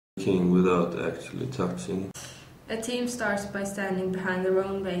king without actually touching. A team starts by standing behind their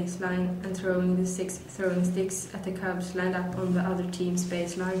own baseline and throwing the 6 throwing sticks at the cubs lined up on the other team's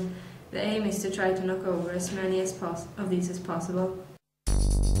baseline. The aim is to try to knock over as many of these as possible.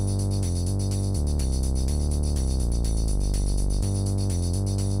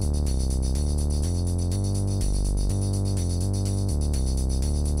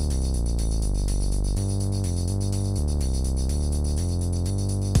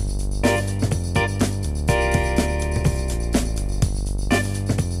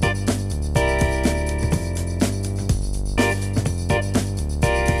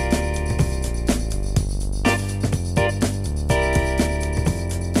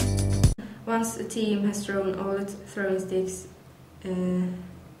 Once a team has thrown all its throwing sticks, the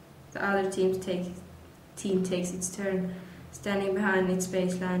other team takes its turn. Standing behind its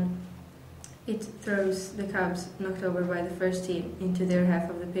baseline, it throws the cubs knocked over by the first team into their half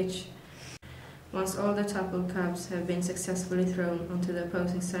of the pitch. Once all the toppled cubs have been successfully thrown onto the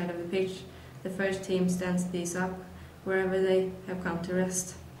opposing side of the pitch, the first team stands these up wherever they have come to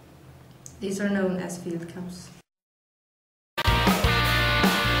rest. These are known as field cubs.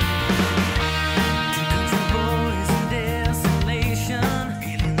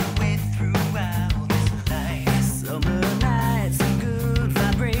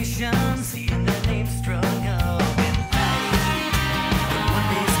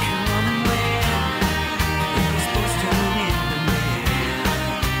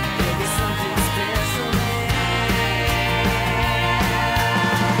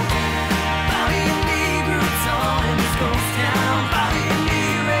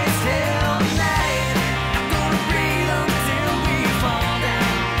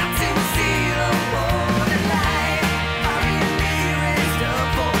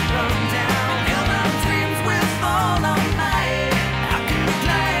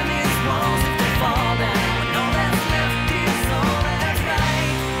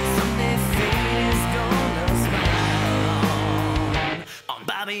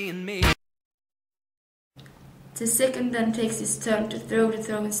 The second then takes its turn to throw the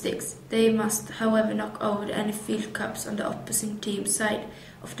throwing sticks. They must, however, knock over any field cubs on the opposing team's side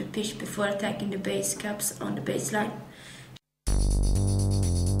of the pitch before attacking the base cubs on the baseline.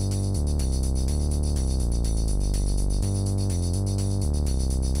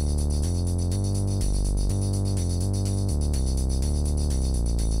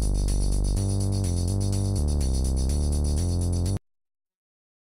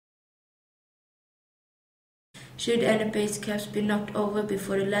 Should any base cubs be knocked over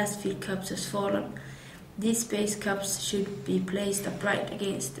before the last field cubs has fallen, these base cubs should be placed upright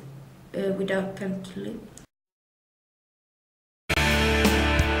against without penalty.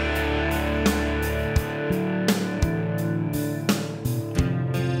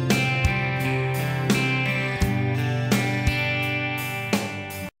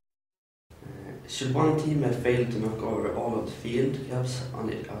 Should one team have failed to knock over all of the field cubs on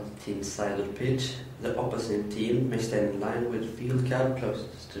the other team's side of the pitch, the opposite team may stand in line with the field cub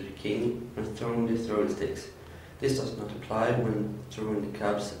closest to the king when throwing the throwing sticks. This does not apply when throwing the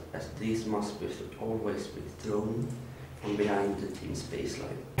cubs, as these must always be thrown from behind the team's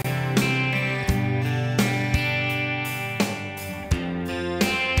baseline.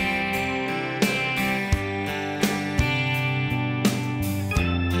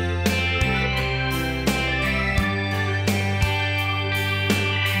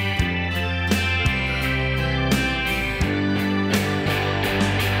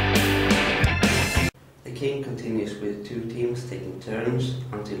 The king continues with 2 teams taking turns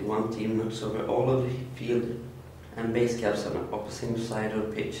until one team knocks over all of the field and base cubs on the opposite side of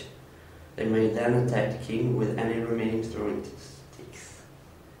the pitch. They may then attack the king with any remaining throwing sticks.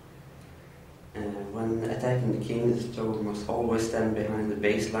 When attacking the king, the thrower must always stand behind the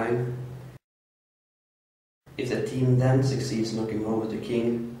baseline. If the team then succeeds knocking over the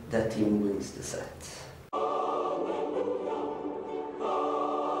king, that team wins the set.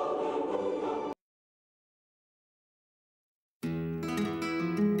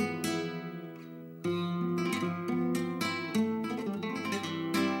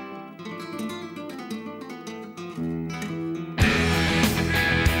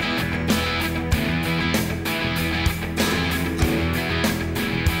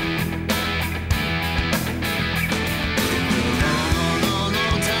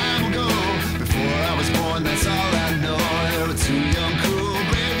 Long time ago, before I was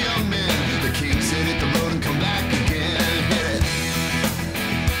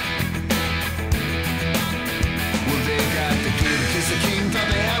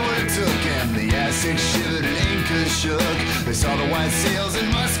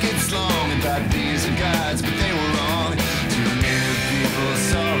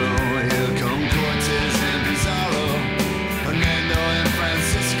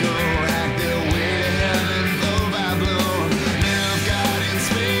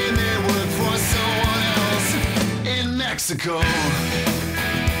Mexico. Well,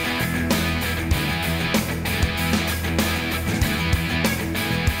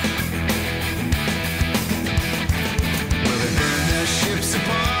 they burned their ships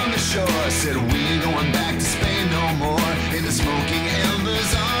upon the shore, said we ain't going back to Spain no more. In the smoking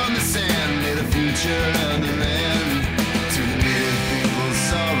embers on the sand, made a future of the land. To the native people's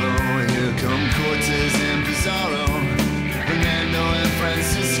sorrow, here come Cortez and Pizarro. Fernando and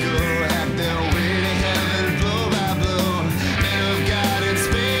Francisco had their way to heaven, blow by blow. Men of God in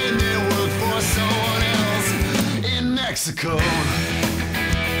Spain, they work for someone else in Mexico.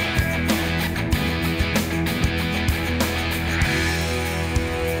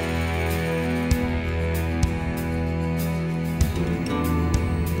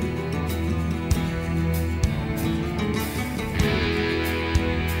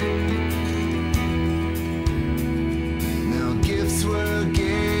 Now gifts were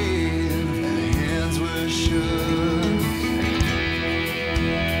gave and hands were shook.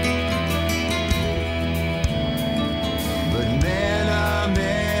 But men are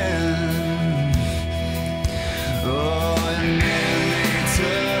men. Oh, and men they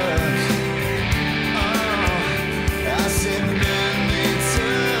took. Oh, I said men they took.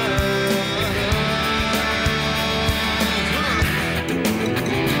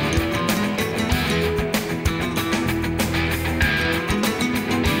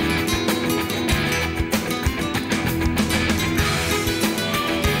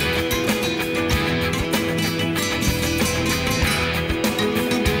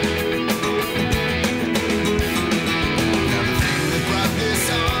 Now the thing that brought this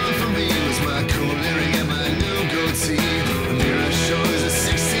on for me was my cool lyric and my new goatee. The mirror shows a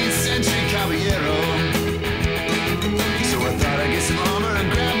 16th century caballero. So I thought I'd get some armor and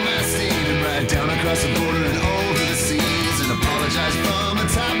grab my steed and ride down across the border and over the seas and apologize for my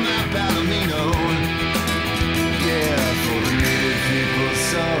top knot Palomino. Yeah, for the native people's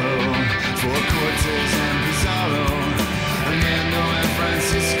sorrow, for Cortez and Pizarro, Fernando and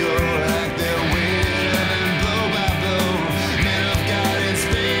Francisco had their way and blow by blow. Men of God in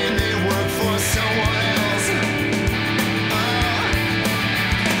Spain, they work for someone else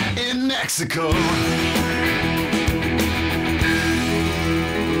in Mexico.